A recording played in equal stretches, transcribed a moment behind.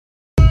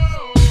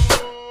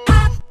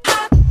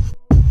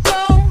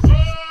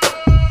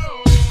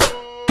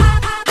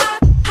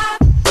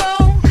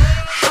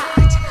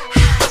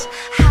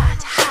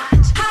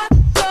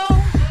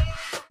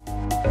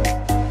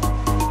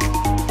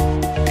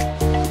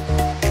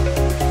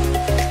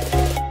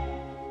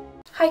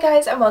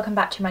guys and welcome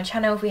back to my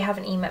channel. If we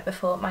haven't met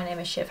before, my name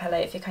is Shiv. Hello,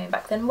 if you're coming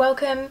back then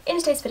welcome. In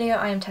today's video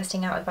I am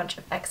testing out a bunch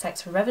of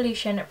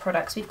XXRevolution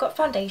products. We've got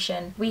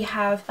foundation, we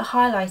have a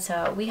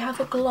highlighter, we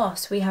have a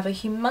gloss, we have a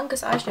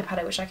humongous eyeshadow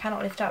palette which I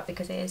cannot lift up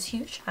because it is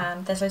huge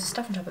and there's loads of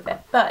stuff on top of it.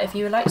 But if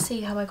you would like to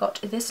see how I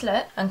got this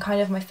look and kind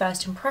of my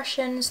first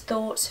impressions,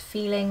 thoughts,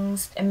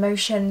 feelings,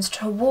 emotions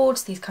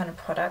towards these kind of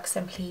products,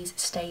 then please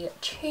stay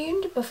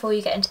tuned. Before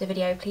you get into the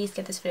video, please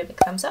give this video a big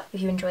thumbs up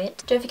if you enjoy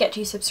it. Don't forget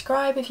to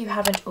subscribe if you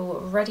haven't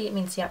already. It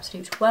means the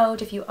absolute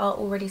world. If you are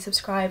already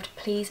subscribed,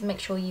 please make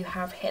sure you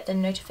have hit the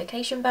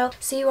notification bell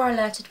so you are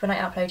alerted when I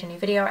upload a new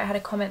video. I had a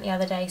comment the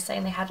other day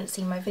saying they hadn't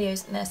seen my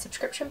videos in their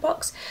subscription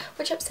box,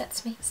 which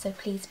upsets me, so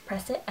please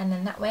press it, and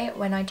then that way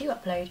when I do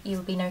upload you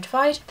will be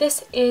notified.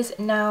 This is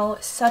now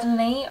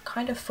suddenly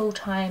kind of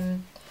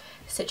full-time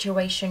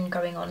situation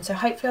going on, so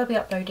hopefully I'll be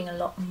uploading a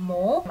lot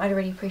more. I'd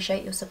really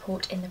appreciate your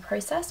support in the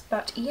process.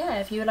 But yeah,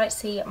 if you would like to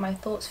see my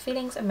thoughts,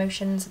 feelings,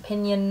 emotions,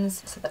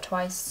 opinions, said that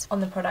twice,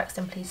 on the products,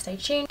 then please stay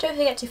tuned. Don't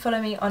forget to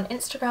follow me on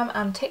Instagram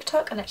and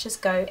TikTok, and let's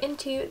just go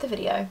into the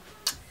video.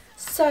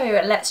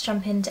 So let's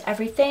jump into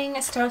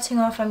everything. Starting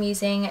off, I'm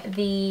using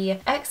the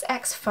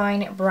XX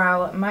Fine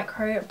Brow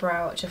Micro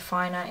Brow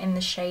Definer in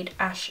the shade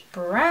Ash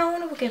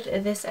Brown. We'll give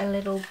this a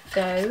little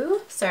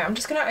go. So I'm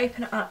just going to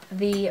open up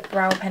the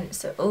brow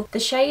pencil. The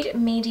shade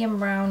Medium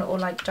Brown or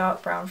like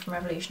Dark Brown from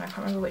Revolution, I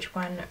can't remember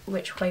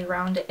which way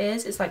round it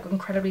is. It's like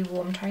incredibly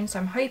warm tone, so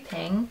I'm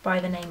hoping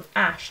by the name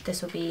Ash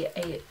this will be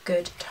a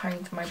good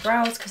tone for my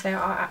brows because they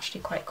are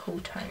actually quite cool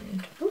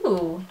toned.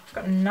 Ooh, I've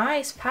got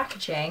nice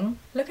packaging.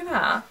 Look at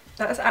that.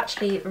 That is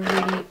actually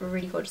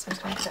really gorgeous. I'm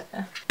just going to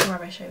put the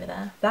rubbish over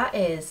there. That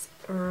is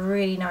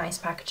really nice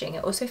packaging.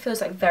 It also feels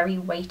like very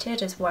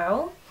weighted as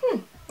well.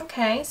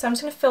 Okay, so I'm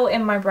just going to fill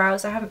in my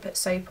brows. I haven't put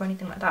soap or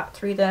anything like that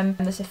through them.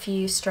 And there's a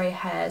few stray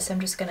hairs, so I'm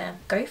just going to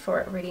go for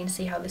it really and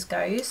see how this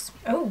goes.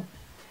 Oh,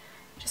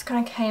 just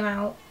kind of came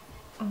out.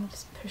 I'll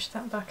just push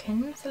that back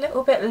in. It's a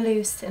little bit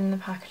loose in the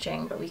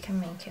packaging, but we can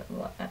make it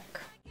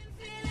work.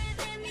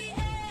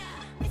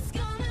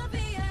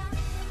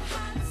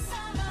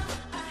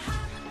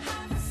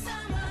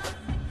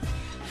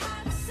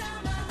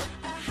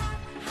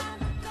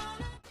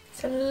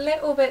 It's a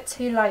little bit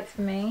too light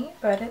for me,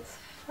 but it's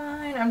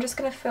fine. I'm just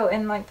going to fill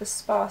in like the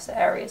sparser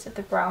areas of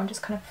the brow and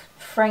just kind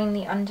of frame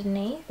the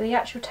underneath. The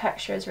actual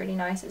texture is really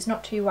nice. It's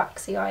not too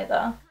waxy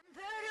either.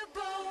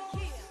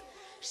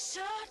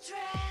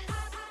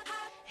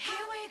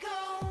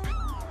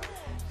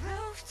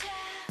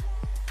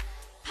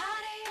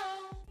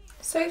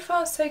 So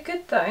far so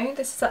good though.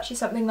 This is actually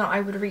something that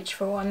I would reach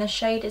for, and the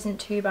shade isn't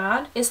too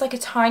bad. It's like a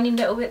tiny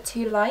little bit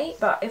too light,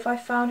 but if I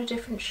found a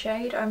different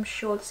shade, I'm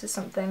sure this is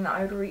something that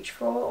I would reach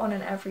for on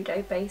an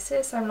everyday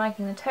basis. I'm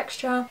liking the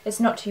texture. It's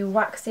not too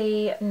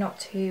waxy, not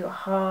too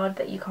hard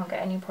that you can't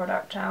get any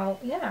product out.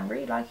 Yeah, I'm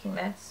really liking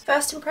this.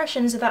 First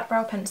impressions of that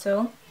brow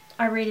pencil.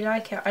 I really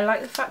like it. I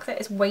like the fact that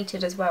it's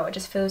weighted as well. It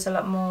just feels a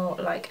lot more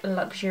like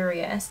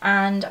luxurious,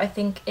 and I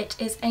think it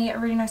is a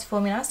really nice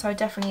formula, so I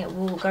definitely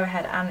will go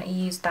ahead and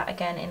use that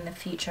again in the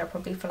future,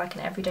 probably for like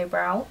an everyday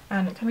brow.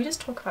 And can we just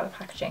talk about the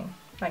packaging?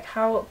 Like,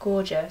 how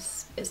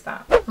gorgeous is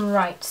that?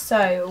 Right,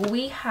 so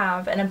we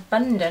have an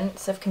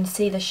abundance of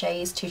concealer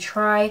shades to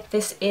try.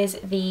 This is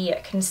the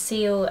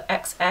Conceal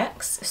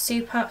XX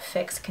Super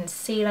Fix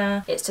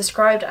Concealer. It's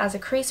described as a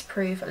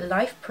crease-proof,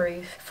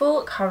 life-proof,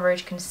 full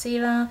coverage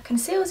concealer.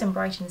 Conceals and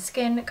brightens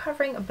skin,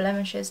 covering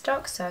blemishes,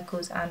 dark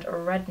circles, and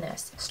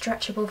redness.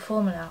 Stretchable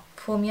formula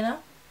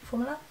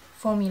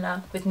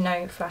with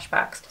no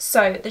flashbacks.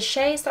 So the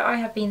shades that I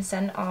have been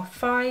sent are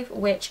 5,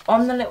 which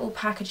on the little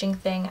packaging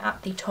thing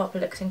at the top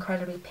looks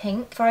incredibly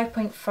pink.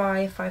 5.5,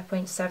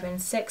 5.7,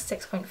 6,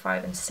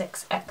 6.5 and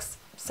 6x7.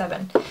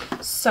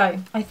 So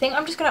I think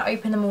I'm just going to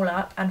open them all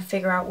up and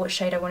figure out what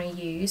shade I want to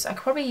use. I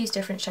could probably use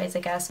different shades, I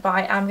guess, but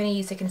I am going to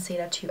use the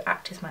concealer to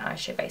act as my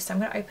eyeshadow base. So I'm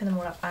going to open them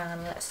all up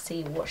and let's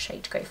see what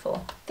shade to go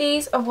for.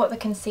 These are what the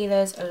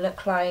concealers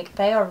look like.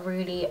 They are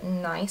really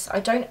nice. I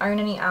don't own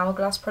any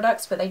Hourglass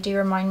products, but they do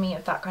remind me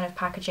of that kind of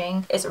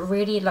packaging. It's a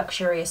really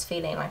luxurious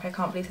feeling. Like, I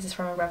can't believe this is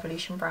from a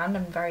Revolution brand.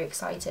 I'm very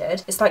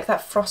excited. It's like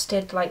that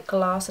frosted like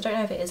glass. I don't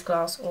know if it is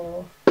glass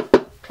or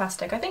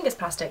plastic. I think it's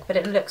plastic, but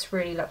it looks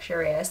really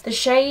luxurious. The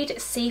shade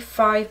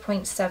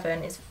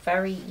C5.7 is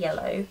very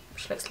yellow,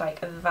 which looks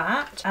like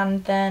that.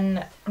 And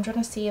then I'm trying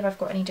to see if I've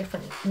got any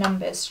different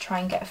numbers to try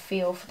and get a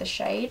feel for the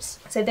shades.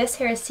 So this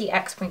here is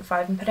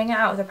CX.5, and putting it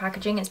out of the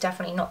packaging, it's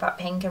definitely not that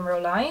pink in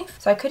real life.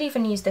 So I could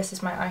even use this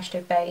as my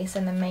eyeshadow base,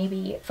 and then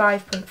maybe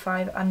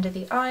 5.5 under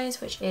the eyes,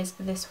 which is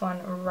this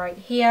one right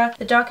here.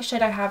 The darkest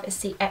shade I have is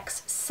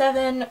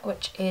CX7,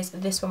 which is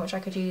this one, which I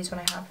could use when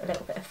I have a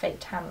little bit of fake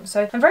tan.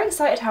 So I'm very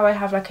excited how I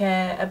have like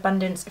an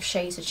abundance of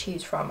shades to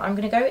choose from. I'm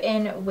going to go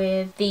in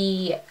with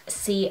the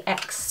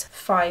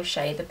CX5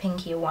 shade, the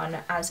pinkier one,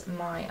 as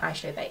my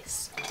eyeshadow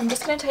base. I'm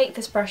just going to take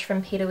this brush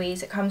from P.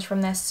 Louise. It comes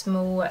from their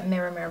small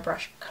mirror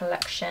brush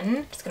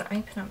collection. Just going to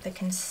open up the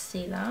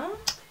concealer.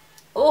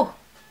 Oh!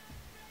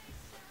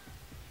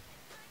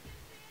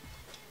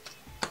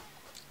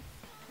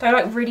 I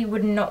like really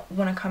would not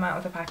want to come out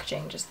of the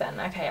packaging just then.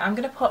 Okay, I'm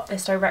going to pop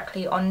this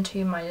directly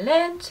onto my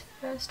lid.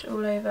 Just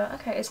all over.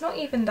 Okay, it's not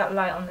even that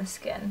light on the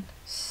skin.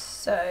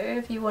 So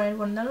if you wanted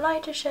one of the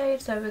lighter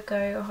shades, I would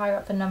go higher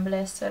up the number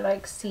list, so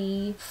like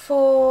C4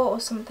 or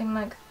something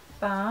like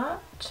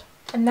that.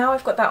 And now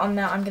I've got that on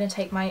there, I'm going to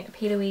take my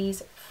P.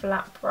 Louise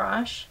flat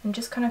brush and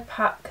just kind of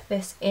pack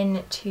this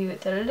into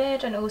the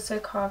lid and also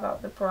carve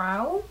out the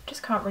brow.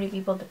 Just can't really be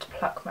bothered to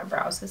pluck my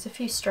brows, there's a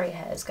few stray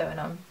hairs going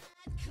on.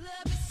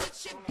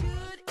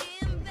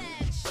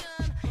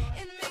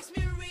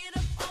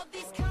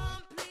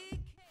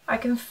 I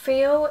can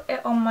feel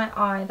it on my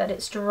eye that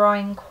it's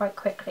drying quite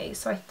quickly,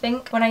 so I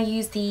think when I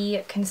use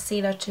the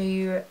concealer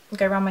to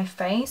go around my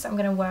face, I'm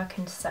going to work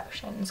in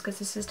sections because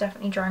this is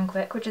definitely drying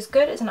quick, which is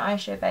good. It's an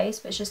eyeshadow base,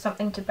 but it's just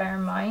something to bear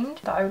in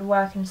mind that I would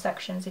work in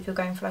sections if you're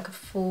going for like a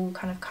full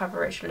kind of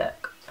coverage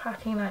look.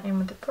 Packing that in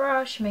with the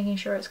brush, making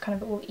sure it's kind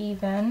of all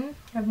even.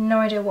 I have no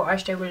idea what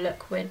eyeshadow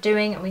look we're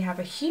doing, and we have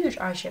a huge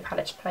eyeshadow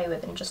palette to play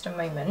with in just a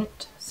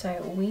moment.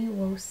 So we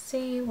will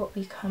see what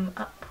we come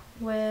up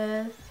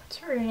with.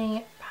 It's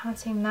really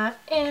patting that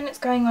in, it's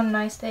going on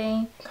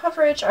nicely.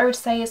 Coverage I would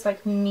say is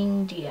like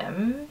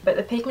medium, but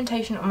the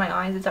pigmentation on my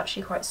eyes is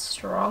actually quite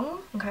strong.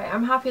 Okay,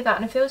 I'm happy with that,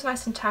 and it feels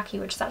nice and tacky,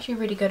 which is actually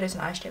really good as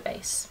an eyeshadow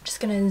base. I'm just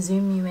gonna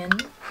zoom you in.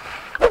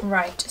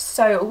 Right,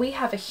 so we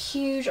have a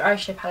huge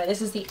eyeshadow palette.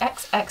 This is the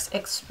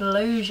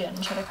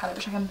XXRevolution shadow palette,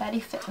 which I can barely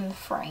fit in the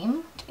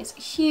frame. It's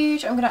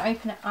huge. I'm going to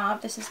open it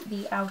up. This is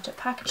the outer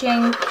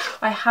packaging.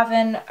 I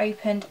haven't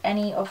opened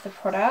any of the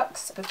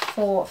products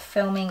before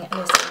filming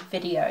this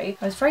video.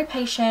 I was very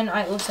patient.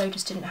 I also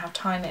just didn't have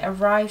time. It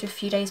arrived a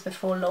few days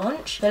before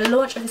launch. The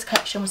launch of this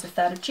collection was the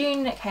 3rd of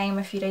June. It came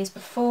a few days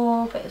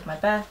before, but it was my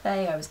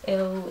birthday. I was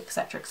ill,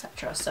 etc,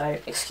 etc. So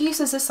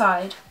excuses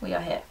aside, we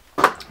are here.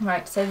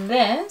 Right, so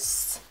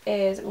this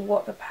is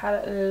what the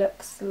palette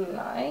looks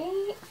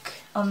like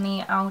on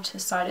the outer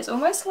side. It's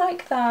almost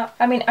like that,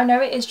 I mean, I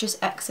know it is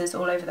just X's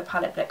all over the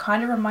palette, but it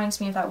kind of reminds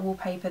me of that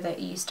wallpaper that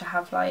you used to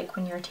have like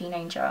when you're a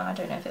teenager. I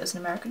don't know if it was an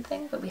American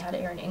thing, but we had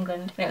it here in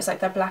England, and it was like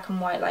that black and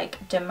white like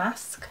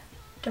damask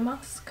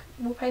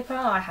wallpaper.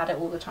 I had it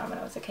all the time when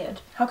I was a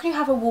kid. How can you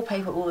have a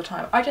wallpaper all the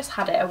time? I just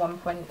had it at one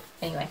point.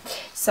 Anyway,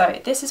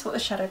 so this is what the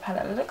shadow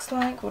palette looks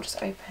like. We'll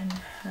just open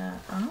her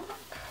up.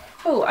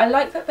 Oh, I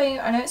like that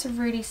I know it's a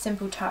really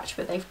simple touch,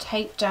 but they've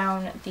taped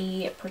down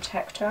the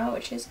protector,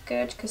 which is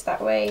good because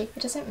that way it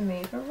doesn't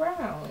move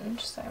around.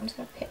 So I'm just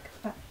going to pick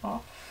that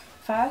off.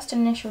 First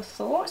initial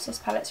thoughts, this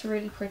palette's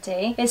really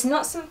pretty. It's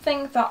not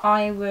something that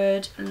I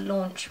would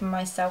launch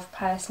myself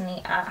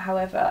personally at,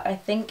 however, I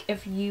think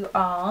if you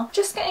are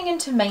just getting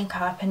into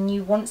makeup and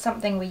you want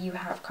something where you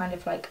have kind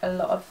of like a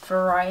lot of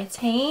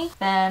variety,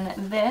 then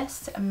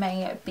this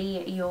may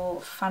be your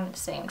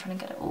fancy. I'm trying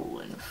to get it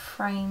all in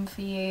frame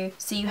for you.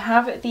 So you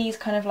have these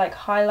kind of like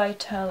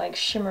highlighter, like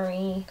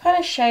shimmery kind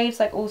of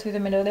shades like all through the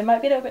middle. They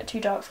might be a little bit too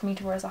dark for me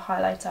to wear as a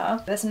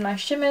highlighter. There's some nice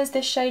shimmers.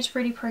 This shade's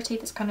really pretty.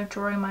 That's kind of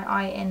drawing my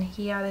eye in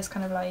here, this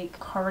kind of like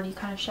corally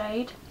kind of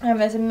shade.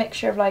 There's a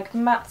mixture of like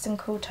mattes and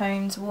cool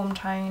tones, warm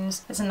tones.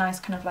 There's a nice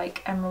kind of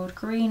like emerald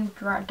green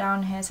right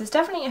down here. So there's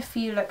definitely a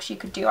few looks you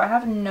could do. I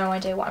have no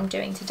idea what I'm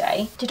doing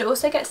today. Did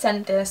also get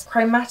sent this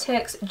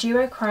Chromatics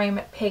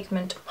Duochrome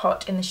Pigment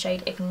Pot in the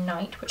shade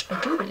Ignite, which I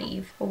do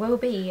believe will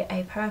be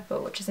a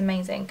purple, which is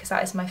amazing because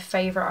that is my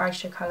favourite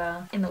eyeshadow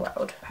colour in the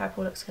world.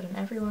 Purple looks good on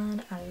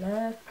everyone. I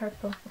love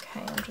purple.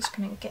 Okay, I'm just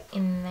going to get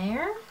in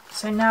there.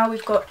 So now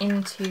we've got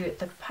into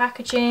the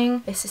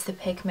packaging. This is the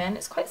pigment.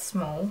 It's quite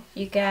small.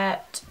 You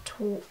get,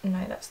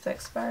 no, that's the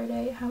expiry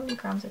date. How many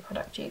grams of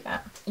product do you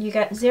get? You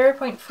get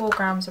 0.4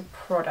 grams of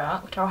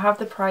product. I'll have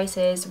the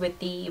prices with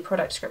the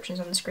product descriptions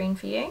on the screen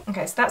for you.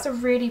 Okay, so that's a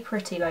really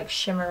pretty like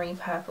shimmery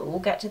purple. We'll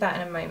get to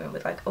that in a moment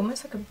with like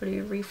almost like a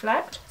blue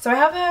reflect. So I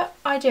have an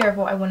idea of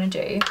what I want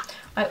to do.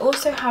 I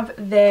also have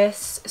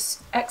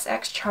this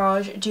XX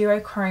Charge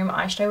Duochrome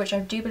eyeshadow, which I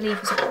do believe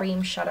is a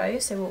cream shadow.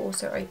 So we'll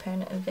also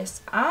open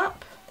this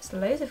up. There's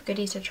loads of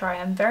goodies to try.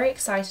 I'm very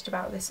excited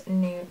about this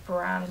new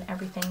brand and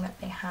everything that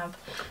they have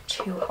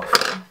to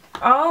offer.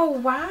 Oh,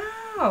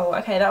 wow.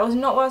 Okay, that was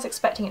not what I was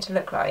expecting it to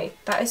look like.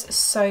 That is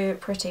so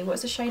pretty.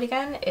 What's the shade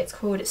again? It's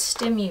called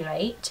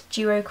Stimulate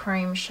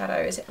Duochrome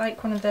Shadow. Is it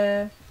like one of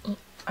the...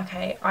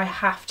 Okay, I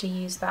have to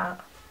use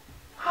that.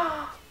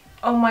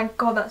 Oh my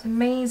god, that's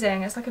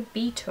amazing. It's like a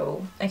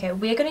beetle. Okay,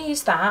 we're going to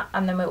use that,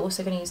 and then we're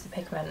also going to use the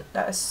pigment.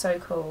 That is so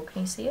cool.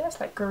 Can you see it? It's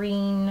like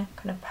green,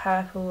 kind of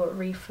purple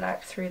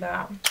reflect through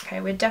that. Okay,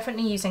 we're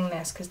definitely using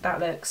this because that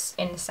looks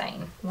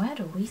insane. Where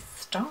do we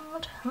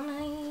start,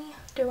 honey?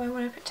 Do I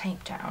want to put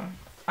tape down?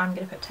 I'm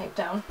going to put tape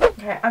down.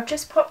 Okay, I've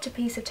just popped a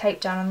piece of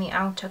tape down on the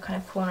outer kind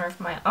of corner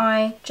of my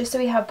eye, just so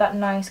we have that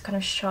nice kind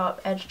of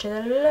sharp edge to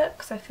the look,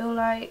 because I feel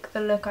like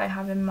the look I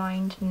have in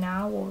mind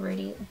now will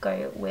really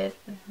go with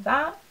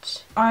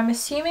that. I'm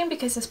assuming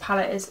because this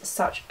palette is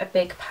such a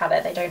big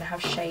palette, they don't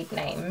have shade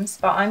names,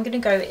 but I'm going to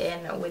go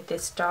in with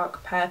this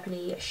dark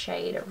purpley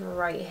shade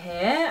right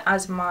here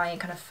as my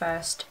kind of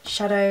first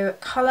shadow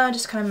colour,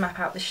 just kind of map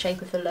out the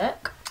shape of the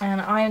look.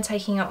 And I am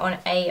taking it on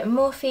a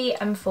Morphe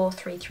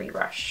M433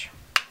 brush.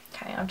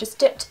 Okay, I've just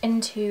dipped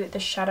into the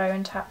shadow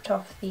and tapped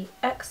off the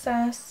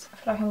excess. I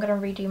feel like I'm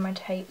going to redo my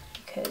tape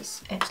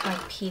because it's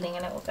like peeling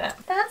a little bit.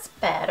 That's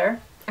better.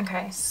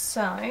 Okay,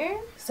 so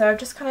I've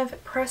just kind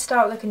of pressed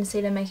out the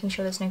concealer, making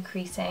sure there's no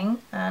creasing,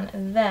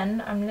 and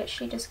then I'm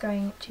literally just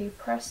going to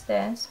press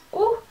this.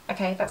 Oh,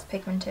 okay, that's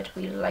pigmented,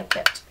 we like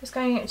it. Just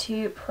going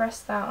to press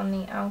that on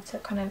the outer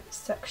kind of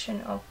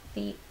section of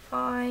the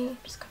eye.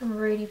 Just kind of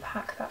really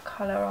pack that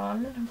colour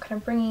on. I'm kind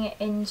of bringing it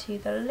into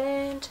the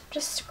lid,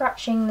 just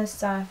scratching the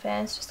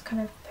surface, just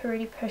kind of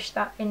really push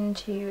that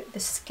into the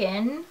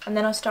skin, and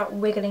then I'll start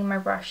wiggling my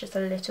brush just a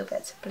little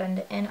bit to blend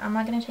it in. Am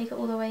I going to take it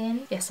all the way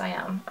in? Yes, I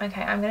am.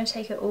 Okay, I'm going to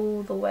take it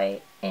all the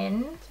way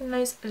in. So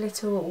those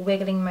little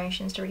wiggling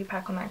motions to really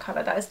pack on that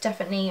colour. That is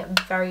definitely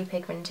very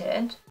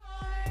pigmented.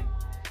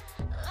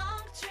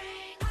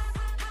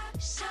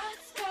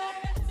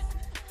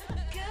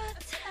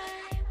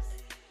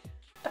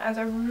 That is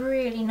a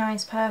really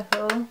nice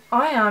purple.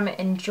 I am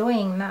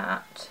enjoying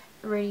that.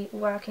 Really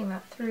working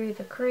that through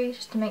the crease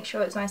just to make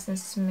sure it's nice and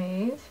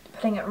smooth.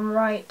 Putting it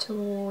right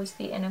towards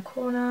the inner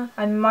corner.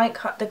 I might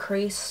cut the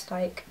crease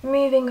like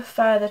moving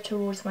further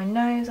towards my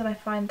nose, and I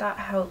find that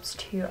helps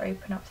to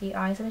open up the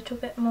eyes a little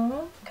bit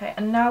more. Okay,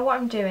 and now what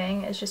I'm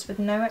doing is just with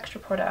no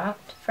extra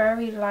product,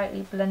 very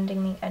lightly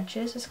blending the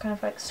edges, just kind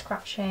of like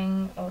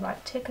scratching or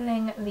like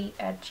tickling the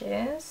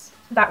edges.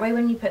 That way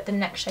when you put the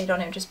next shade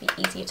on, it will just be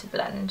easier to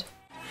blend.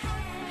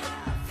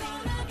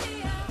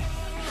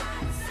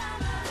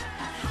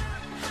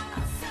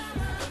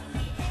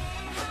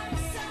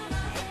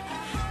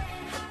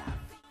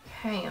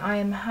 Okay, I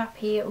am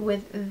happy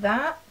with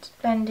that.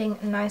 Blending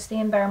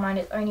nicely, and bear in mind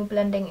it's only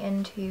blending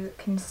into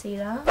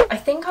concealer. I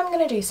think I'm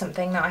going to do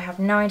something that I have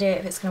no idea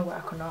if it's going to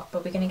work or not,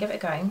 but we're going to give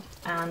it a go.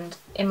 And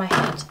in my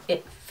head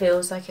it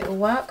feels like it will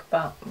work,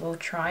 but we'll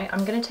try.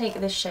 I'm going to take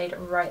this shade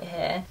right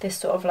here, this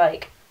sort of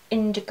like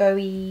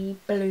indigo-y,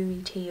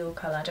 bluey teal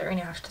colour. I don't really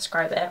know how to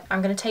describe it.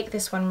 I'm going to take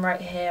this one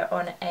right here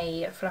on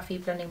a fluffy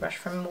blending brush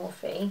from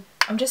Morphe.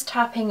 I'm just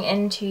tapping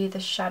into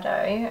the shadow,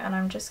 and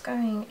I'm just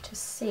going to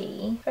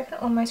see if I can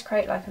almost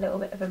create like a little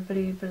bit of a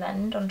blue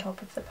blend on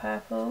top of the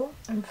purple.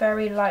 I'm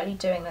very lightly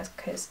doing this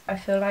because I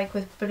feel like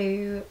with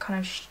blue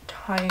kind of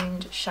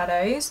toned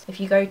shadows,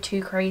 if you go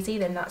too crazy,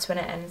 then that's when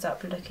it ends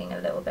up looking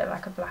a little bit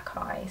like a black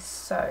eye.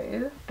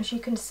 So as you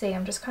can see,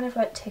 I'm just kind of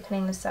like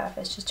tickling the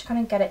surface just to kind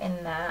of get it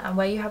in there, and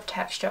where you have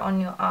texture on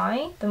your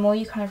eye, the more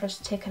you kind of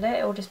just tickle it,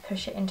 it will just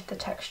push it into the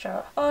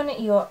texture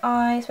on your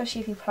eye,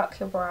 especially if you pluck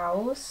your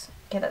brows.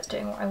 Okay, that's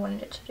doing what I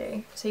wanted it to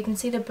do. So you can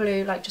see the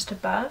blue like just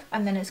above,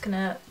 and then it's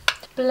gonna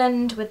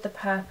blend with the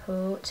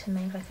purple to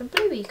make like a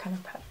bluey kind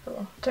of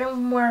purple.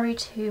 Don't worry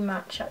too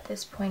much at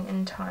this point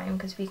in time,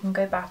 because we can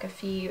go back a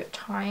few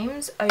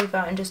times over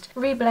and just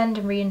reblend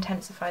and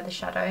re-intensify the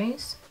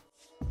shadows.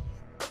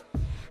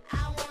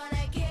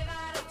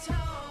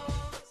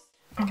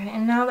 Okay,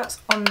 and now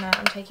that's on there,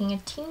 I'm taking a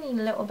teeny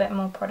little bit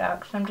more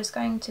product, and I'm just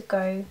going to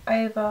go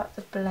over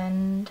the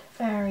blend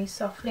very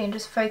softly and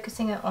just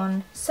focusing it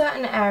on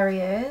certain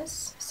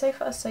areas. So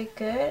far so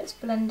good, it's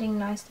blending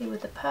nicely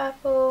with the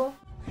purple.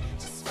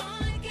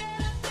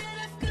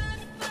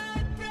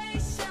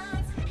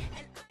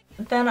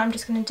 Then I'm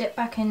just going to dip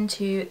back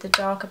into the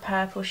darker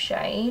purple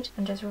shade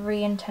and just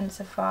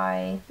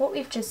re-intensify what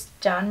we've just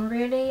done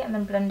really, and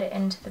then blend it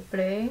into the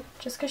blue,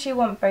 just because you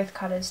want both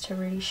colours to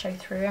really show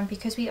through, and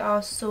because we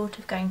are sort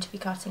of going to be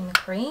cutting the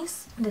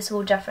crease, this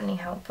will definitely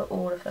help for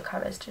all of the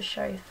colours to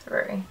show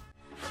through.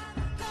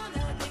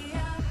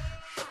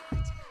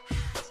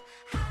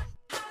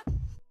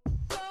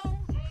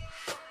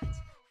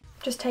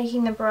 Just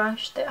taking the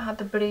brush that had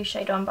the blue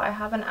shade on, but I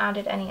haven't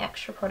added any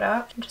extra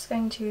product. I'm just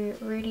going to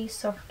really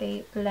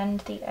softly blend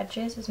the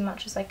edges as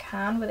much as I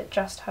can with it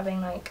just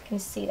having like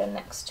concealer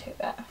next to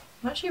it.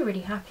 I'm actually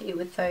really happy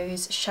with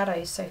those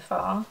shadows so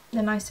far.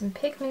 They're nice and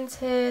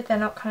pigmented, they're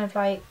not kind of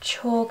like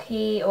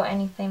chalky or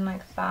anything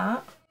like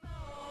that.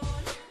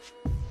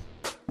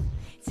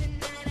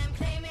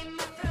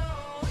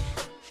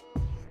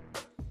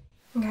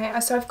 Okay,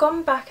 so I've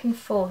gone back and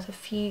forth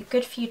a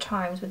good few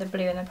times with the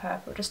blue and the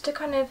purple just to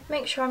kind of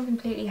make sure I'm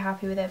completely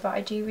happy with it, but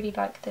I do really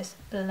like this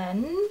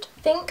blend.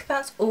 I think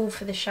that's all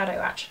for the shadow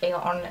actually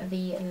on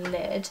the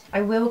lid.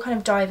 I will kind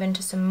of dive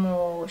into some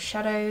more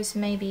shadows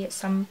maybe at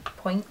some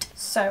point.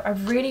 So I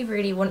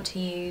really want to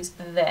use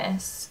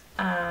this,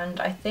 and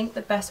I think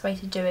the best way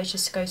to do it is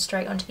just to go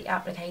straight onto the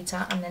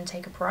applicator and then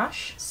take a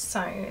brush.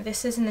 So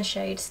this is in the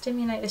shade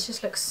Stimulate. This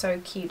just looks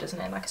so cute,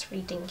 doesn't it? Like it's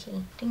really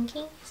dinky.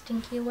 Dinky? Is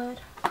dinky a word?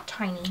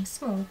 Tiny,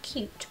 small,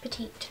 cute,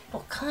 petite.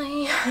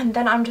 Okay, and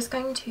then I'm just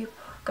going to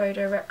go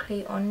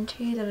directly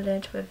onto the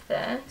lid with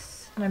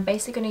this. And I'm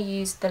basically going to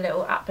use the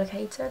little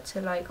applicator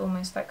to like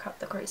almost like cut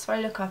the crease. If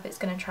I look up, it's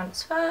going to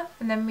transfer,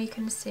 and then we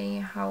can see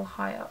how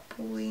high up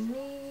we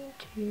need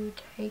to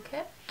take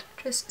it.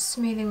 Just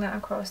smoothing that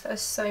across. That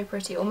is so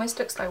pretty. It almost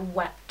looks like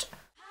wet.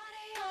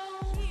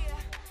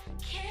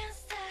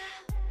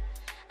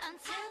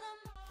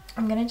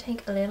 I'm going to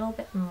take a little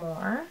bit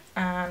more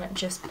and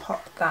just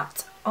pop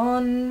that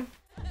on.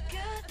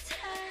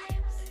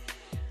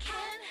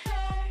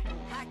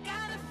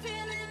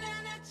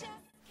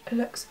 It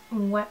looks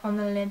wet on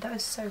the lid. That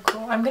is so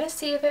cool. I'm going to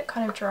see if it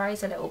kind of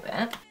dries a little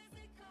bit.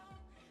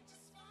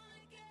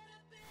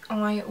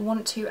 I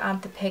want to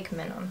add the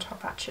pigment on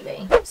top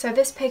actually. So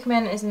this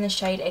pigment is in the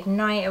shade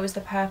Ignite. It was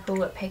the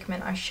purple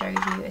pigment I showed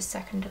you a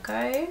second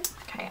ago.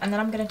 Okay, and then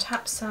I'm going to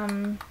tap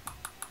some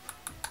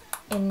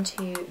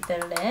into the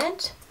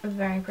lid.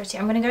 Very pretty.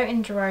 I'm going to go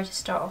in dry to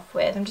start off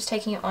with. I'm just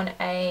taking it on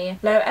a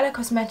L'Oreal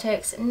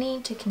Cosmetics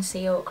Need to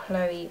Conceal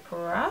Chloe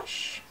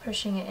brush.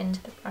 Pushing it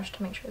into the brush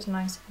to make sure it's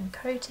nice and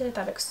coated.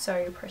 That looks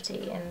so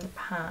pretty in the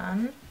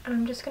pan. And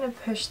I'm just going to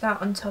push that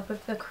on top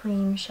of the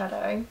cream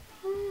shadow.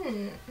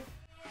 I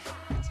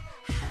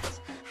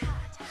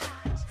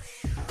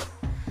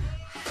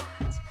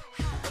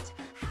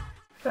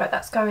feel like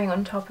that's going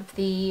on top of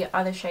the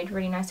other shade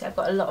really nicely. I've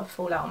got a lot of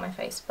fallout on my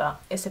face,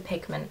 but it's a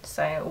pigment,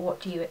 so what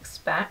do you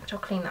expect? I'll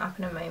clean that up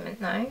in a moment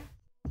though.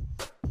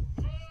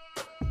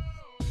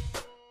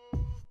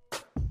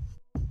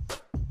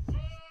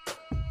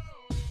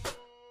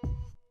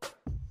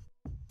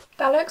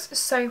 That looks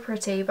so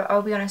pretty, but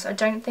I'll be honest, I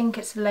don't think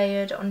it's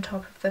layered on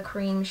top of the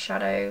cream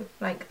shadow,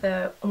 like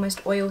the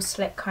almost oil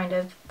slick kind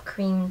of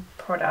cream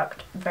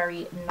product,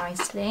 very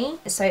nicely.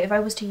 So if I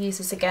was to use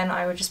this again,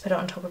 I would just put it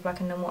on top of like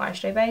a normal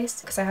eyeshadow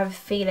base, because I have a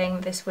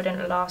feeling this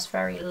wouldn't last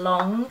very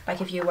long. Like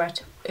if you were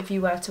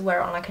to wear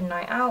it on like a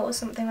night out or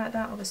something like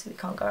that. Obviously we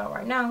can't go out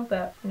right now,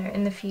 but you know,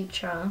 in the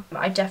future,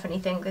 I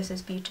definitely think this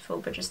is beautiful,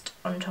 but just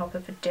on top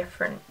of a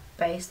different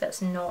base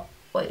that's not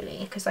oily,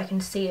 because I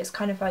can see it's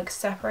kind of like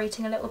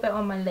separating a little bit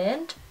on my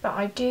lid. But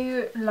I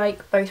do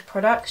like both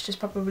products, just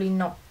probably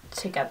not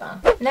together.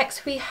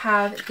 Next we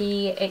have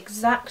the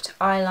Exact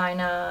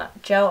eyeliner,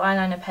 gel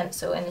eyeliner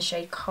pencil in the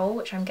shade Coal,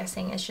 which I'm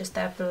guessing is just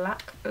their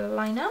black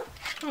liner.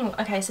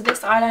 Okay, so this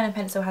eyeliner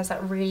pencil has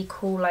that really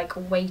cool like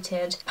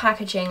weighted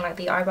packaging like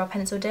the eyebrow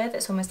pencil did.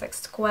 It's almost like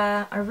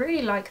square. I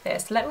really like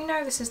this. Let me know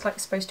if this is like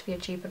supposed to be a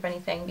dupe of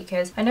anything,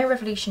 because I know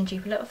Revolution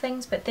dupe a little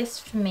things, but this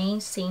for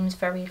me seems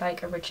very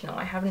like original.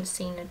 I haven't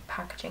seen a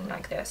packaging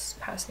like this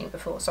personally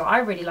before, so I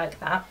really like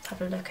that. Let's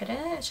have a look at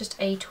it. It's just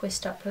a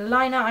twist up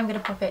liner. I'm going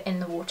to pop it in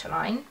the waterline.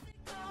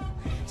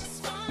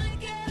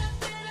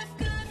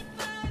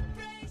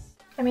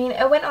 I mean,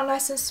 it went on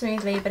nice and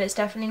smoothly, but it's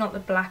definitely not the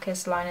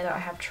blackest liner that I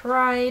have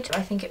tried.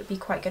 I think it would be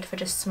quite good for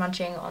just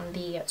smudging on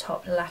the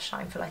top lash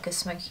line for like a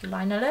smoky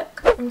liner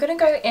look. I'm going to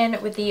go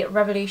in with the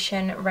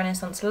Revolution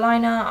Renaissance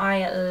liner.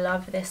 I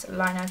love this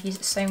liner. I've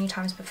used it so many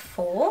times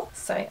before.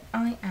 So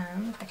I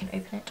am, if I can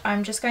open it,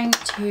 I'm just going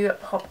to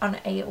pop on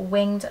a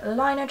winged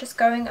liner, just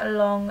going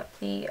along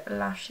the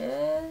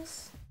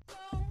lashes.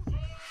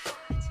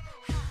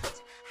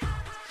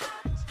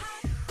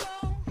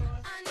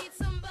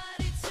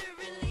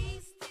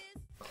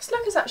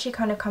 Look is actually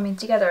kind of coming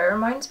together. It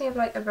reminds me of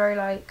like a very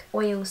like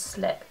oil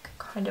slick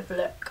kind of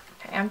look.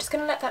 Okay, I'm just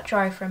going to let that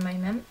dry for a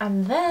moment,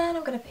 and then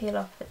I'm going to peel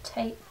off the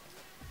tape.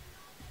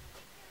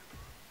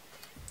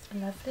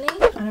 Lovely.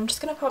 And I'm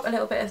just going to pop a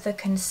little bit of the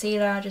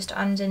concealer just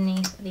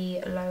underneath the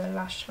lower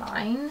lash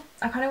line.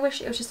 I kind of wish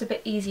it was just a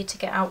bit easier to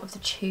get out of the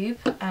tube,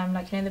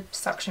 like you know, the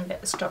suction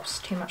bit that stops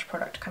too much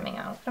product coming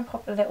out. I'm going to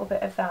pop a little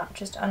bit of that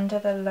just under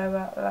the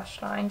lower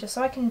lash line, just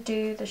so I can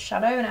do the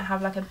shadow and I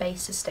have like a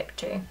base to stick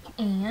to.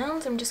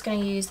 And I'm just going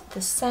to use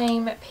the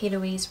same P.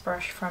 Louise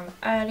brush from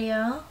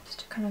earlier, just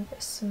to kind of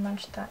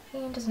smudge that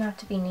in. It doesn't have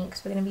to be neat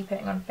because we're going to be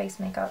putting on face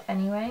makeup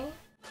anyway.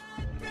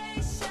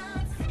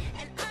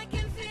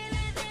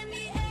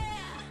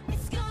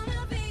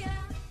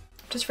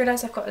 Just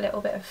realised I've got a little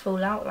bit of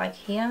fallout like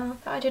here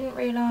that I didn't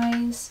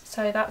realise,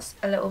 so that's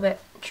a little bit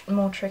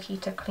more tricky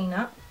to clean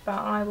up, but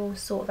I will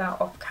sort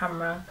that off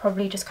camera.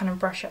 Probably just kind of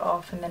brush it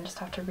off and then just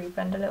have to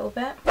reblend a little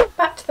bit.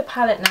 Back to the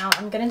palette now.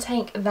 I'm going to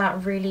take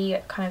that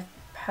really kind of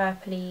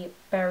purpley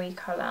berry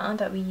colour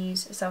that we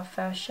used as our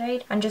first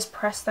shade and just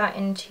press that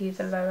into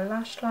the lower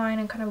lash line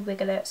and kind of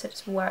wiggle it so it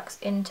just works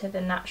into the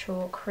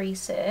natural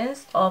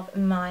creases of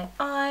my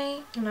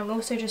eye. And I'm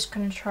also just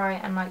going to try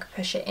and like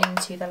push it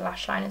into the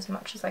lash line as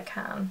much as I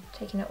can,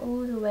 taking it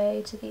all the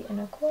way to the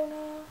inner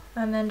corner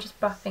and then just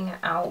buffing it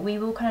out. We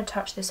will kind of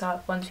touch this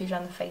up once we've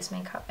done the face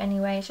makeup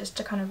anyway, just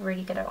to kind of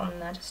really get it on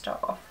there to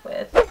start off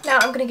with. Now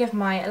I'm going to give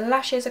my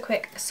lashes a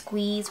quick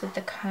squeeze with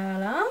the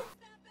curler.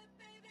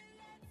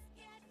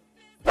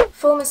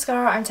 For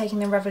mascara, I'm taking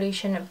the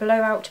Revolution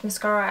Blowout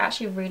Mascara. I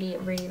actually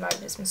really like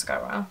this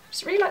mascara.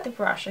 Just really like the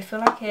brush. I feel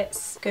like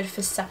it's good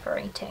for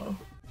separating.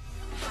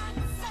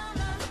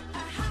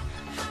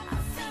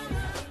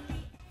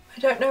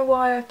 I don't know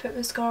why I've put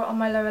mascara on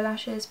my lower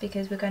lashes,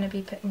 because we're going to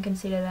be putting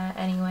concealer there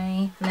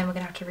anyway, and then we're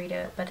going to have to redo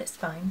it, but it's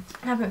fine.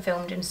 I haven't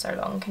filmed in so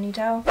long, can you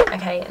tell?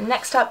 Okay,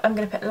 next up I'm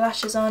going to put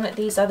lashes on.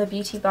 These are the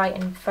Beauty by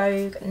In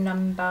Vogue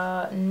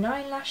number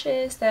 9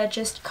 lashes. They're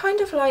just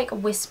kind of like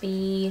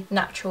wispy,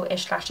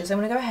 natural-ish lashes. I'm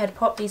going to go ahead,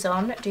 pop these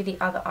on, do the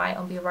other eye,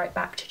 I'll be right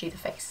back to do the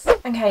face.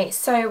 Okay,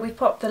 so we've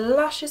popped the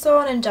lashes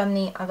on and done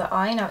the other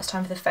eye. Now it's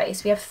time for the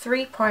face. We have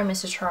 3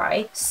 primers to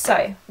try.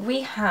 So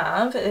we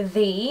have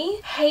the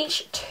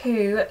H2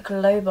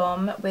 Glow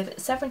Bomb with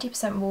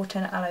 70% water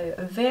and aloe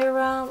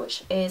vera,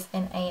 which is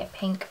in a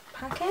pink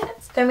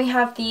packet. Then we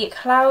have the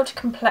Cloud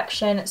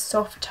Complexion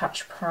Soft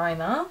Touch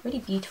Primer. Really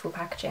beautiful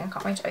packaging. I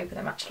can't wait to open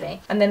them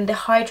actually. And then the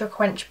Hydra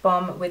Quench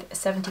Balm with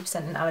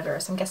 70% in aloe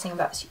vera. So I'm guessing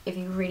that's if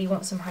you really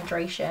want some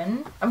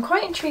hydration. I'm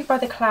quite intrigued by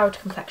the Cloud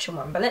Complexion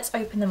one, but let's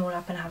open them all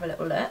up and have a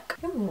little look.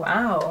 Ooh,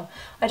 wow.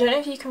 I don't know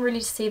if you can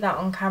really see that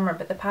on camera,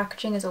 but the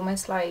packaging is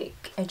almost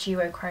like a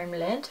duochrome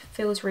lid.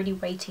 Feels really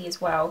weighty as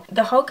well.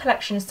 The whole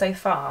collection so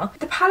far,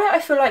 the palette I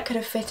feel like could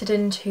have fitted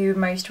into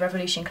most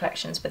Revolution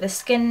collections, but the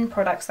skin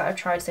products that I've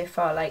tried so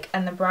far, like,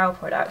 and the brow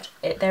product,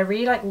 they're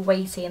really like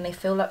weighty and they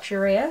feel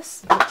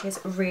luxurious, which is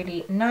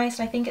really nice.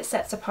 And I think it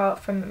sets apart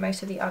from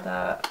most of the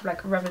other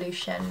like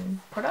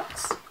Revolution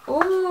products.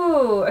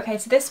 Ooh, okay,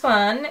 so this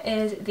one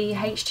is the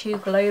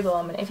H2 Glow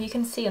Bomb, and if you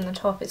can see on the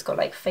top it's got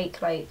like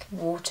fake like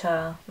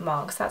water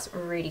marks. That's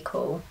really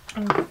cool.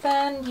 And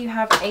then you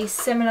have a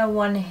similar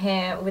one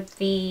here with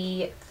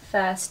the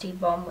Thirsty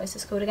Bomb, what is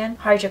this called again?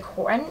 Hydra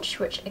Quench,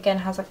 which again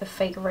has like the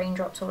fake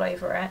raindrops all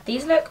over it.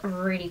 These look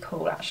really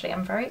cool actually.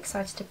 I'm very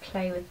excited to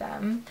play with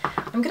them.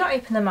 I'm gonna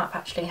open them up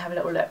actually, have a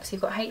little look. So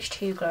you've got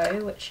H2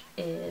 Glow, which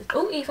is,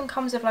 oh, even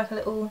comes with like a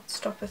little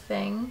stopper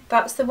thing.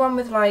 That's the one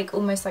with like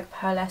almost like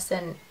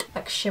pearlescent,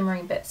 like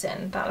shimmering bits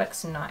in. That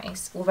looks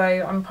nice.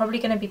 Although I'm probably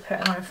gonna be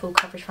putting on a full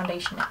coverage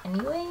foundation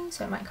anyway,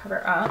 so it might cover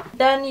it up.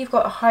 Then you've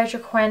got a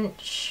Hydra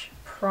Quench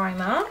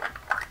Primer,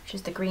 which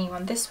is the green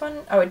one. This one,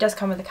 oh, it does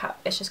come with a cap,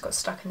 it's just got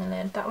stuck in the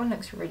lid. That one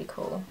looks really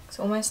cool. It's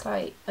almost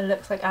like, it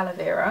looks like aloe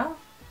vera.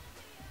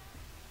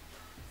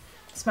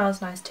 It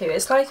smells nice too.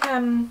 It's like,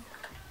 kind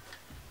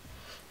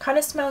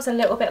of smells a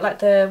little bit like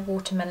the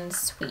watermelon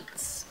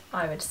sweets,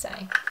 I would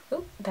say.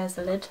 Oh, there's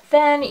the lid.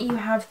 Then you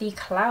have the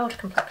Cloud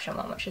Complexion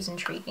one, which is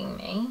intriguing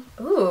me.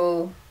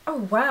 Ooh.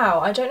 Oh wow,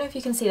 I don't know if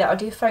you can see that. I'll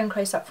do a phone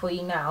close up for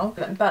you now.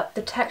 But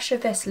the texture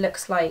of this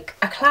looks like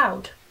a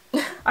cloud.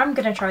 I'm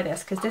gonna try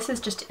this because this is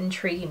just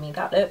intriguing me.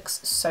 That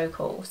looks so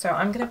cool. So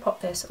I'm gonna pop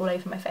this all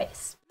over my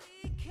face.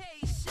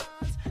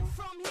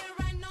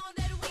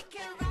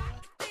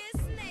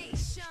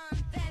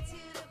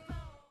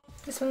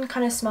 This one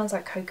kind of smells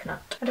like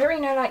coconut. I don't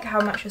really know like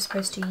how much you're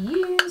supposed to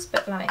use,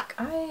 but like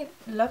I'm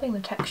loving the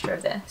texture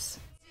of this.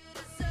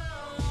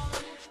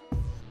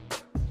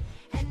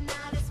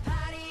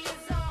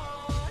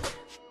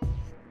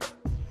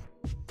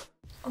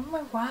 Oh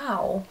my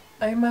wow.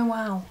 Oh my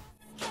wow.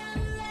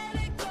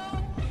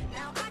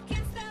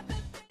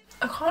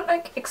 I can't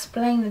like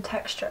explain the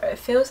texture. It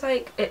feels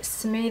like it's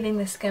smoothing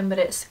the skin, but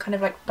it's kind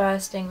of like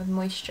bursting with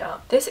moisture.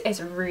 This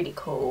is really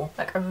cool,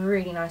 like a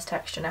really nice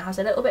texture, and it has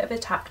a little bit of a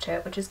tap to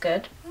it, which is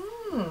good.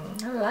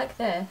 I like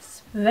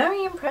this.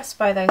 Very impressed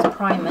by those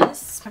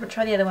primers. Haven't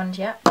tried the other ones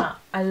yet, but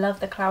I love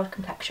the Cloud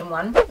Complexion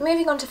one.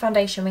 Moving on to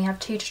foundation, we have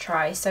two to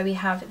try. So we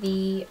have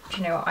the,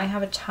 you know what, I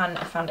have a ton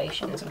of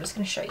foundations. I'm just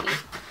going to show you.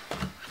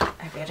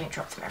 Hopefully I don't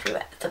drop them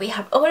everywhere. So we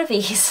have all of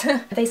these.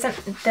 They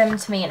sent them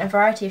to me in a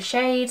variety of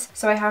shades.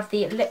 So I have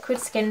the Liquid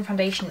Skin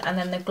Foundation and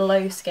then the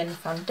Glow Skin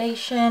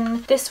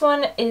Foundation. This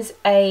one is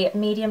a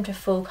medium to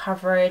full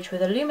coverage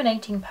with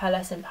illuminating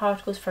pearlescent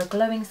particles for a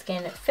glowing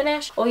skin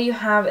finish. Or you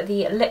have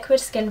the Liquid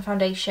Skin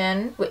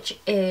Foundation, which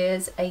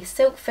is a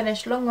silk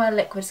finish longwear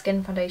liquid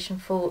skin foundation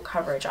full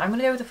coverage. I'm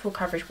gonna go with the full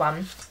coverage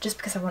one just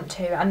because I want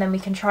to, and then we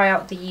can try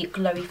out the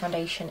glowy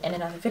foundation in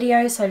another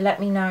video. So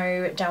let me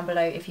know down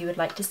below if you would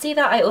like to see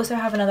that. I also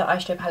have another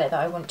eyeshadow palette that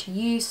I want to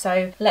use,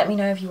 so let me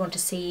know if you want to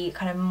see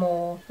kind of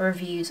more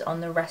reviews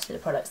on the rest of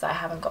the products that I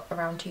haven't got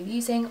around to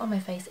using on my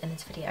face in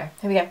this video.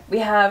 Here we go. We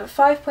have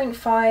 5.5,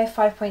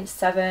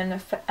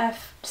 5.7 for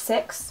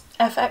F6,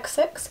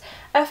 FX6,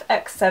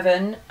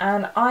 FX7,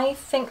 and I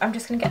think I'm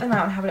just going to get them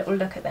out and have a little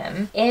look at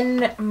them.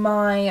 In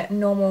my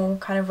normal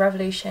kind of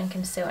Revolution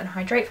Conceal and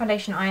Hydrate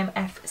foundation, I am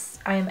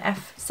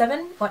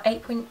F7 or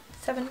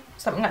 8.7,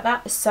 something like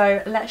that.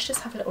 So let's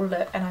just have a little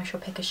look and I shall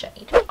pick a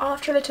shade.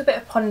 After a little bit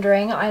of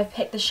pondering, I have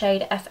picked the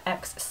shade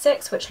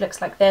FX6, which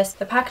looks like this.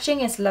 The packaging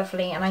is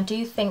lovely and I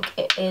do think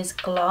it is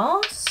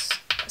glass.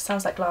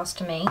 Sounds like glass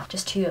to me,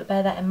 just to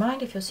bear that in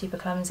mind if you're super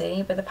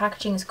clumsy, but the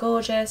packaging is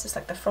gorgeous. It's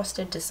like the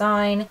frosted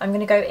design. I'm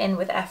going to go in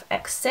with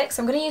FX6.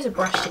 I'm going to use a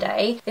brush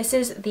today. This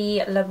is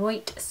the La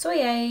Boite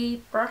Soye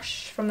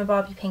brush from the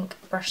Barbie Pink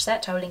brush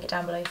set. I will link it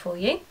down below for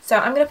you. So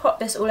I'm going to pop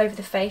this all over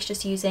the face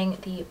just using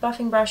the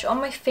buffing brush. On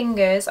my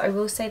fingers, I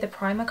will say the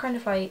primer kind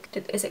of like,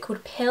 is it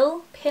called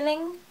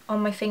pilling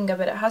on my finger,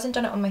 but it hasn't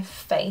done it on my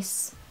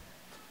face.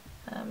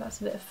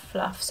 That's a bit of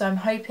fluff, so I'm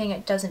hoping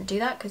it doesn't do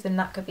that because then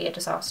that could be a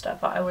disaster,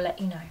 but I will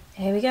let you know.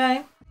 Here we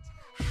go.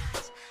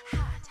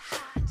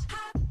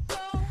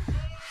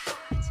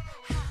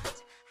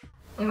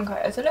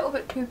 Okay, it's a little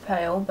bit too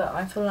pale, but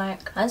I feel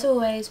like, as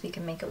always, we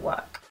can make it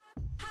work.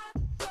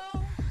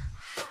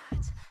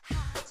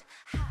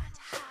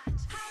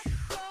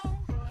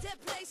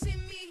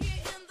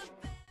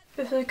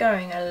 This is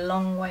going a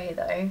long way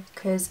though,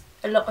 because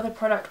a lot of the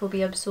product will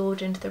be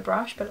absorbed into the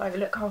brush, but like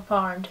look how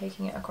far I'm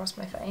taking it across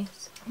my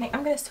face. I think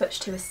I'm going to switch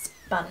to a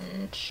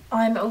sponge.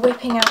 I'm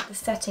whipping out the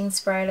setting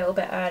spray a little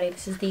bit early.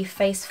 This is the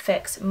Face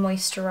Fix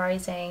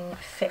Moisturising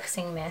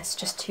Fixing Mist,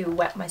 just to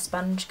wet my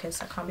sponge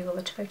because I can't be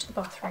bothered to go to the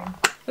bathroom.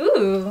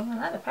 Ooh, I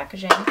like the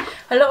packaging.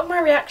 A lot of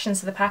my reactions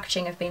to the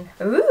packaging have been,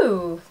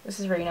 ooh, this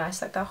is really nice,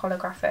 like that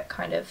holographic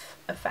kind of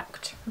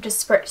effect. I've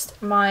just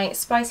spritzed my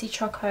Spicy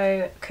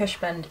Choco Kush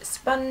Blend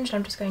sponge.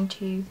 I'm just going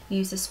to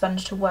use the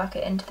sponge to work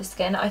it into the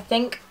skin. I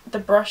think the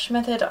brush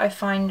method I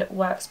find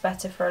works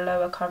better for a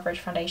lower coverage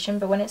foundation,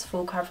 but when it's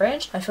full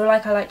coverage, I feel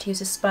like I like to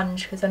use a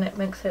sponge because then it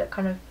makes it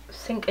kind of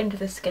sink into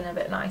the skin a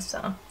bit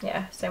nicer.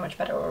 Yeah, so much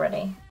better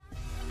already.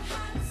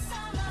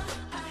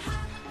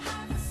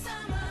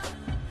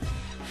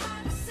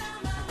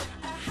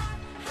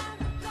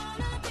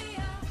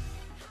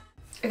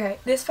 Okay,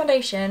 this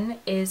foundation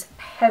is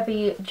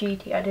heavy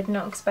duty. I did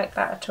not expect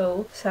that at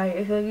all. So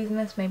if you're using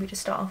this, maybe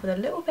just start off with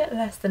a little bit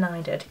less than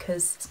I did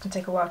because it's going to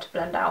take a while to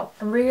blend out.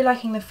 I'm really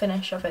liking the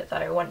finish of it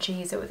though once you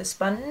use it with a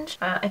sponge.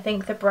 I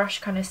think the brush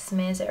kind of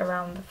smears it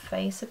around the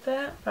face a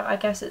bit, but I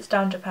guess it's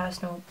down to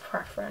personal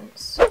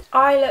preference.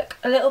 I look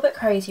a little bit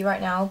crazy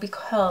right now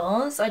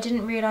because I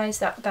didn't realise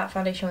that that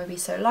foundation would be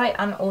so light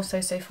and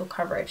also so full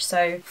coverage.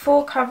 So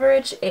full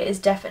coverage, it is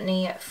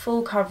definitely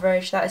full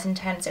coverage. That is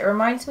intense. It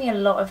reminds me a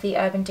lot of the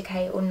Urban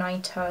Decay All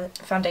Nighter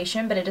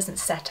foundation, but it doesn't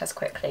set as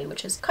quickly,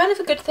 which is kind of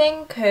a good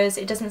thing because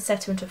it doesn't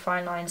settle into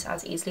fine lines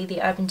as easily.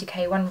 The Urban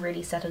Decay one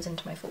really settles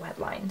into my forehead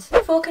lines.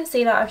 For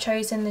concealer, I've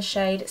chosen the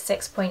shade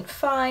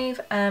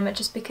 6.5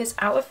 just because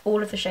out of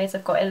all of the shades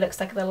I've got, it looks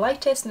like the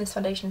lightest and this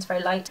foundation is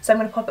very light. So I'm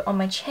going to pop it on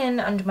my chin,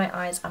 under my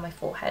eyes and my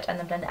forehead and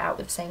then blend it out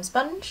with the same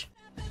sponge.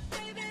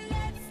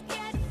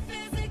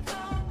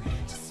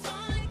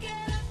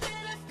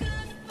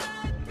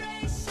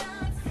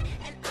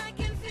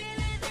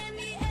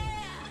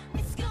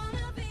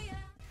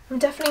 I'm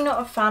definitely not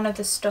a fan of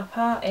the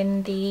stopper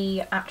in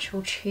the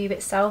actual tube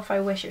itself. I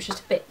wish it was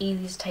just a bit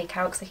easier to take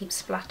out because I keep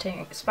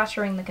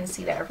splattering the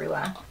concealer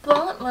everywhere.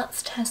 But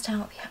let's test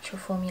out the actual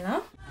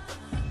formula.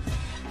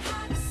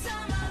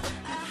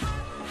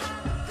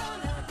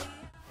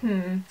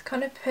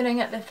 Kind of pulling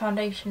at the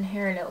foundation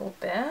here a little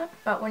bit,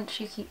 but once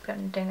you keep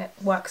blending it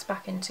works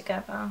back in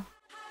together.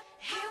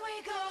 Here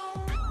we go.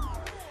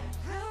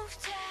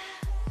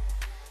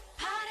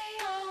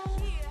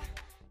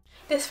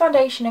 This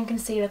foundation and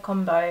concealer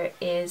combo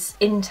is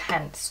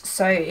intense,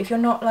 so if you're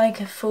not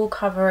like a full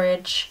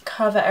coverage,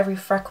 cover every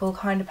freckle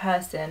kind of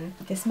person,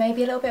 this may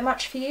be a little bit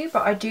much for you,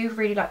 but I do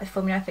really like the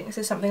formula. I think this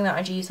is something that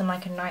I'd use on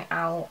like a night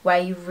out where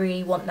you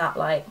really want that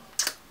like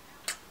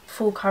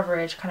full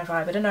coverage kind of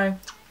vibe. I don't know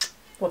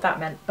what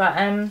that meant, but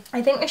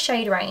I think the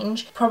shade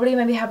range, probably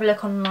maybe have a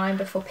look online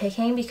before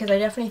picking because I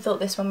definitely thought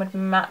this one would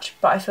match,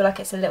 but I feel like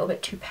it's a little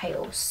bit too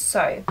pale,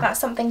 so that's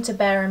something to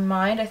bear in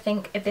mind. I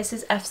think if this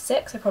is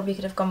F6, I probably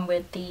could have gone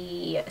with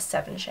the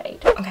 7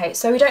 shade. Okay,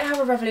 so we don't have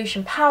a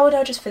Revolution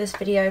powder just for this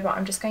video, but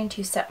I'm just going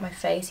to set my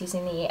face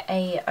using the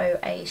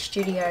AOA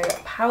Studio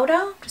powder.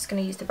 I'm just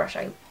going to use the brush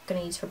I'm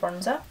going to use for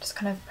bronzer. Just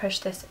kind of push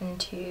this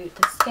into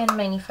the skin,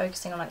 mainly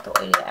focusing on like the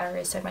oilier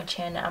areas, so my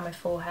chin and my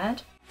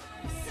forehead.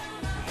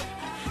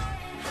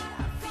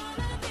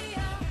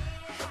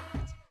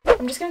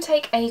 I'm just going to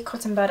take a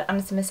cotton bud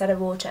and some micellar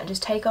water and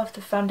just take off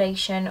the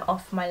foundation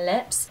off my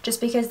lips, just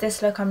because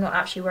this look I'm not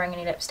actually wearing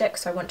any lipstick,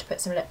 so I want to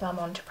put some lip balm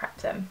on to prep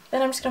them.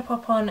 Then I'm just going to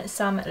pop on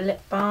some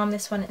lip balm.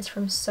 This one is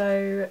from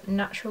So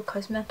Natural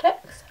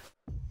Cosmetics.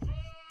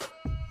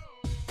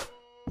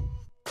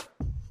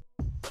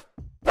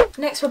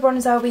 Next for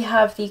bronzer we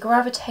have the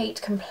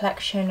Gravitate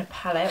Complexion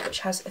palette, which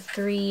has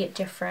 3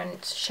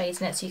 different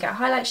shades in it. So you get a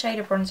highlight shade,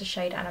 a bronzer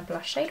shade and a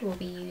blush shade. We'll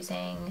be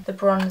using the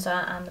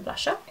bronzer and the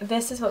blusher.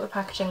 This is what the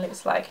packaging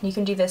looks like, and you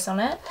can do this on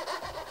it,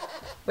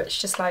 which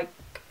just like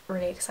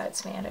really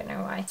excites me, I don't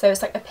know why. So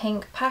it's like a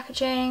pink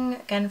packaging,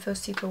 again feels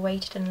super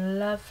weighted and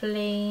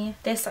lovely.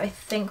 This I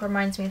think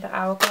reminds me of the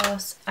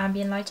Hourglass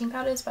ambient lighting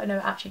powders, but I've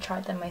never actually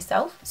tried them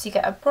myself. So you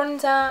get a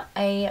bronzer,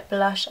 a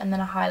blush and then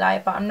a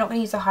highlight, but I'm not going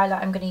to use a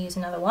highlight, I'm going to use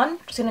another one. I'm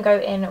just going to go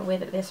in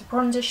with this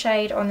bronzer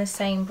shade on the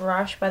same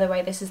brush. By the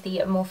way, this is the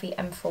Morphe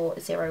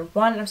M401.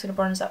 I'm just going to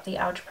bronze up the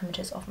outer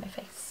perimeters of my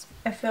face.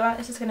 I feel like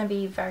this is going to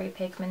be very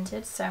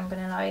pigmented, so I'm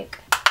going to like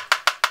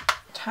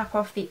tap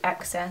off the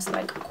excess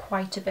like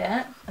quite a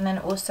bit, and then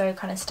also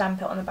kind of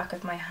stamp it on the back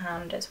of my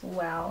hand as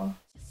well.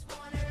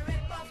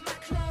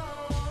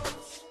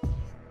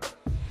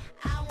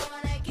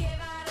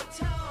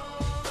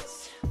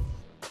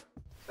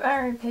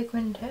 Very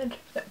pigmented,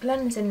 but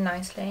blends in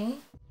nicely.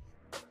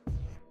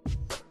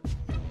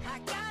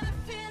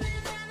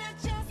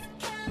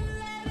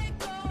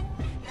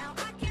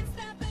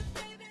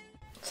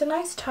 It's a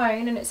nice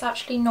tone and it's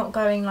actually not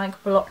going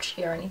like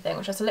blotchy or anything,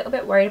 which I was a little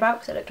bit worried about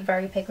because it looked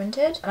very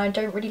pigmented, and I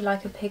don't really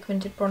like a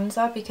pigmented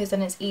bronzer because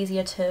then it's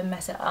easier to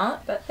mess it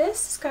up, but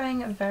this is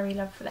going very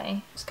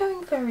lovely. It's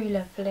going very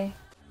lovely.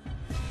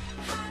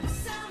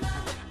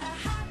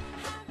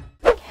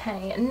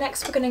 Okay,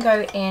 next we're going to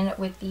go in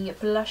with the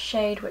blush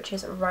shade, which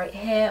is right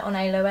here on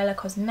a Loella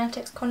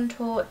Cosmetics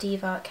Contour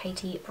Diva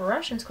Katie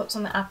brush. And it's got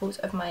some of the apples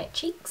of my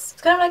cheeks.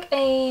 It's kind of like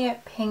a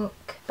pink,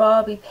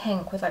 Barbie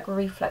pink with like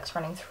reflex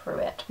running through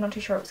it. I'm not too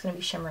sure if it's going to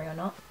be shimmery or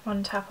not.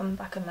 One tap on the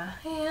back of my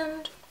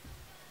hand.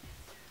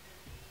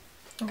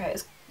 Okay,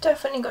 it's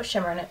definitely got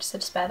shimmer in it, so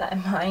just bear that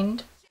in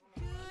mind.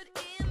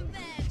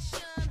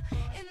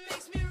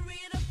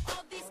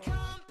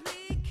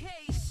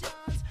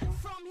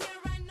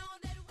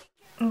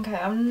 Okay,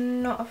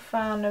 I'm not a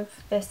fan of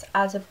this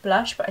as a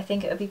blush, but I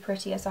think it would be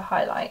pretty as a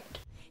highlight.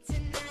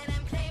 It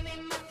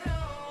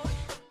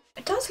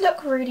does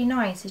look really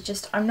nice, it's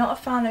just I'm not a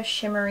fan of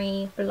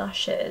shimmery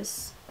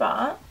blushes,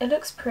 but it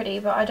looks pretty,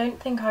 but I don't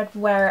think I'd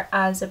wear it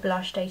as a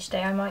blush day to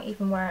day. I might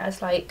even wear it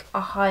as like a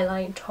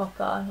highlight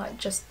topper, like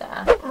just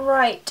there.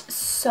 Right,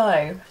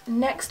 so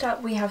next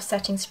up we have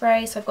setting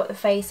spray. So I've got the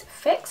face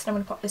fixed. I'm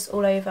going to pop this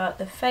all over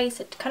the face.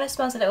 It kind of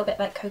smells a little bit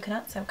like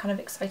coconut, so I'm kind of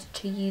excited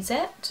to use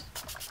it.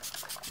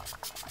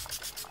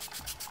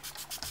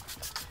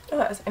 Oh,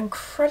 that was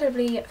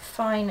incredibly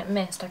fine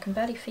mist. I can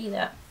barely feel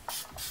it.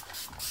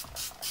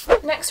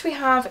 Next we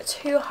have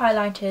two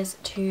highlighters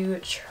to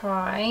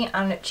try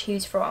and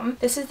choose from.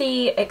 This is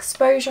the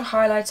Exposure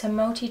Highlighter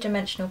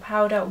Multi-Dimensional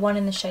Powder, one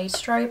in the shade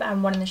Strobe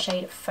and one in the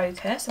shade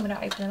Focus. I'm going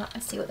to open them up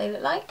and see what they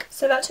look like.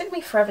 So that took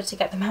me forever to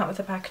get them out of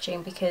the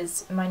packaging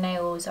because my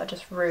nails are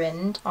just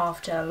ruined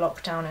after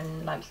lockdown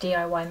and like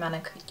DIY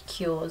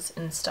manicures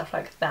and stuff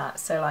like that.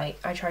 So like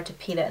I tried to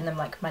peel it and then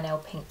like my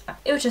nail pink.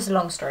 It was just a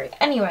long story.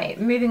 Anyway,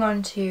 moving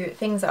on to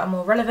things that are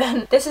more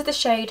relevant. This is the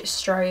shade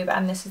Strobe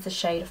and this is the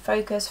shade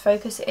Focus.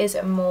 Focus is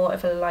more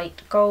of a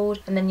light gold,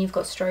 and then you've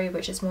got Strobe,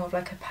 which is more of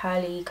like a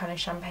pearly kind of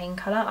champagne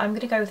colour. I'm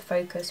going to go with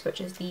Focus, which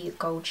is the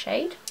gold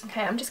shade.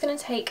 Okay, I'm just going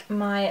to take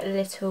my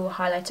little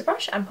highlighter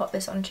brush and pop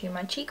this onto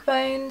my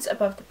cheekbones,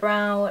 above the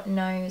brow,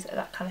 nose,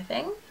 that kind of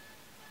thing.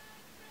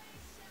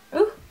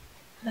 Ooh,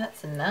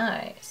 that's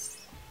nice.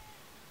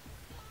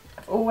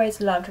 I've always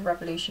loved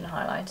Revolution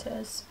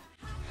highlighters.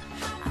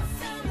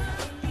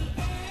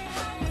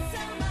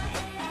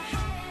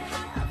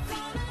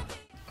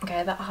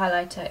 Okay, that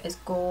highlighter is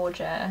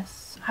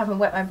gorgeous. I haven't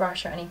wet my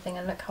brush or anything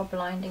and look how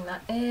blinding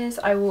that is.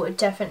 I will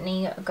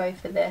definitely go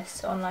for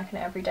this on like an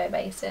everyday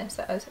basis.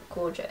 That is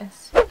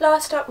gorgeous.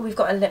 Last up, we've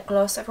got a lip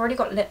gloss. I've already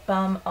got lip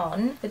balm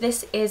on, but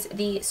this is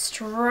the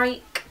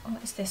Strike.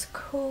 What is this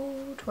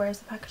called? Where is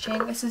the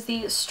packaging? This is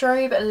the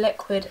Strobe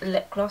Liquid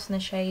Lip Gloss in the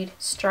shade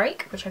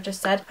Strike, which I've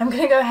just said. I'm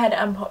going to go ahead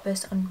and pop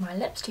this on my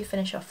lips to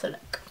finish off the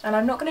look. And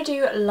I'm not going to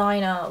do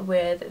liner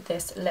with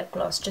this lip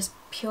gloss, just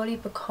purely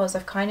because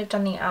I've kind of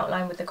done the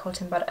outline with the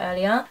cotton bud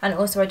earlier, and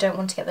also I don't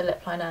want to get the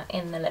lip liner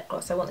in the lip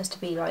gloss. I want this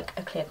to be like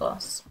a clear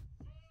gloss.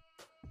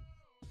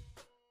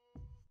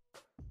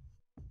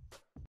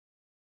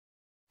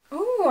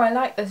 Ooh, I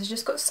like this. It's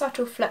just got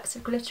subtle flecks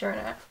of glitter in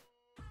it.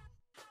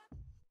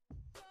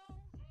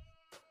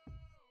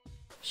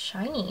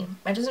 Shiny.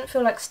 It doesn't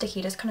feel like sticky,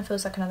 it just kind of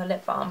feels like another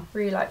lip balm.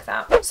 Really like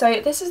that. So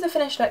this is the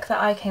finished look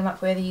that I came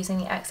up with using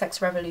the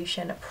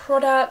XXRevolution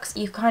products.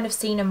 You've kind of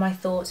seen my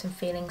thoughts and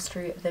feelings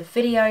through the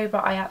video,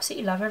 but I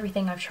absolutely love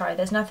everything I've tried.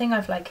 There's nothing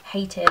I've like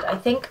hated. I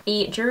think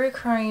the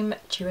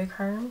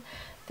duochrome,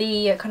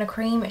 the kind of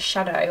cream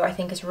shadow I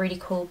think is really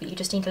cool, but you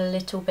just need a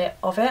little bit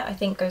of it. I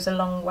think goes a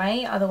long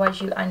way, otherwise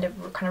you end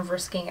up kind of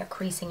risking it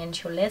creasing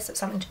into your lids. That's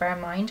something to bear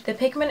in mind. The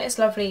pigment is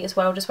lovely as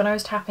well. Just when I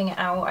was tapping it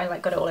out, I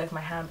like got it all over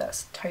my hand.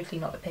 That's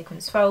totally not the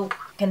pigment's fault.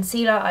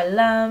 Concealer I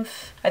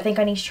love. I think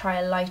I need to try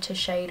a lighter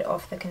shade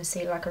of the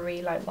concealer, like a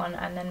really light one,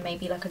 and then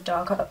maybe like a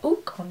darker, oh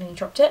god, I nearly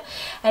dropped it,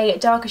 a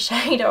darker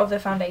shade of the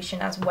foundation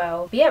as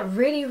well. But yeah,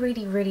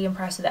 really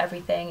impressed with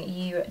everything.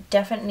 You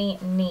definitely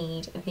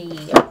need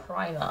the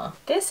primer.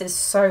 This is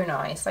so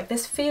nice. Like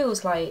this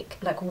feels like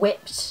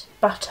whipped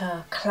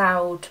butter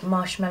cloud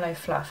marshmallow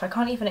fluff. I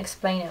can't even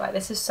explain it. Like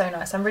this is so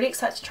nice. I'm really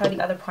excited to try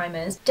the other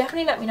primers.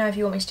 Definitely let me know if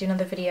you want me to do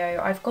another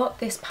video. I've got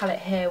this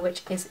palette here,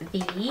 which is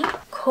the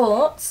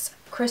Quartz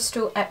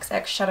Crystal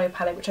XX Shadow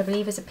Palette, which I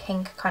believe is a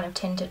pink kind of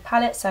tinted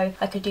palette. So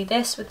I could do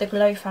this with the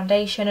Glow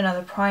foundation,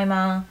 another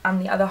primer, and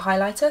the other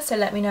highlighter. So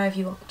let me know if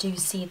you want to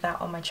see that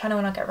on my channel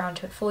and I'll get around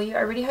to it for you. I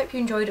really hope you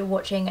enjoyed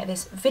watching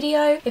this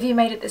video. If you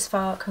made it this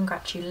far,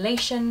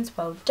 congratulations,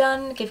 well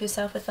done. Give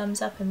yourself a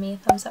thumbs up and me a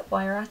thumbs up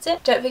while you're at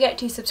it. Don't forget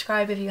to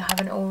subscribe if you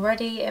haven't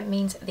already. It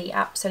means the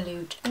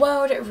absolute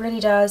world, it really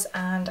does.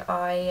 And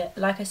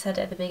like I said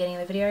at the beginning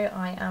of the video,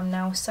 I am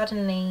now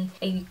suddenly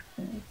a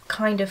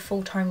kind of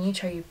full-time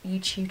YouTuber.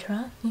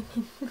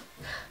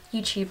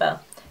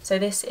 So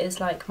this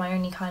is like my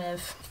only kind of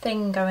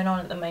thing going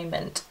on at the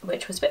moment,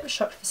 which was a bit of a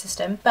shock to the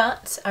system,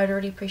 but I would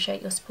really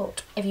appreciate your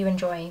support. If you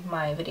enjoy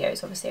my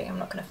videos, obviously I'm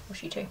not going to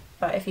force you to,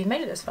 but if you've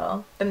made it this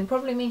far, then it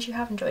probably means you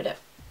have enjoyed it.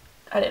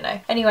 I don't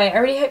know. Anyway, I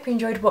really hope you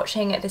enjoyed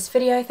watching this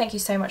video. Thank you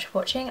so much for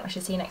watching, and I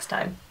shall see you next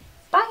time.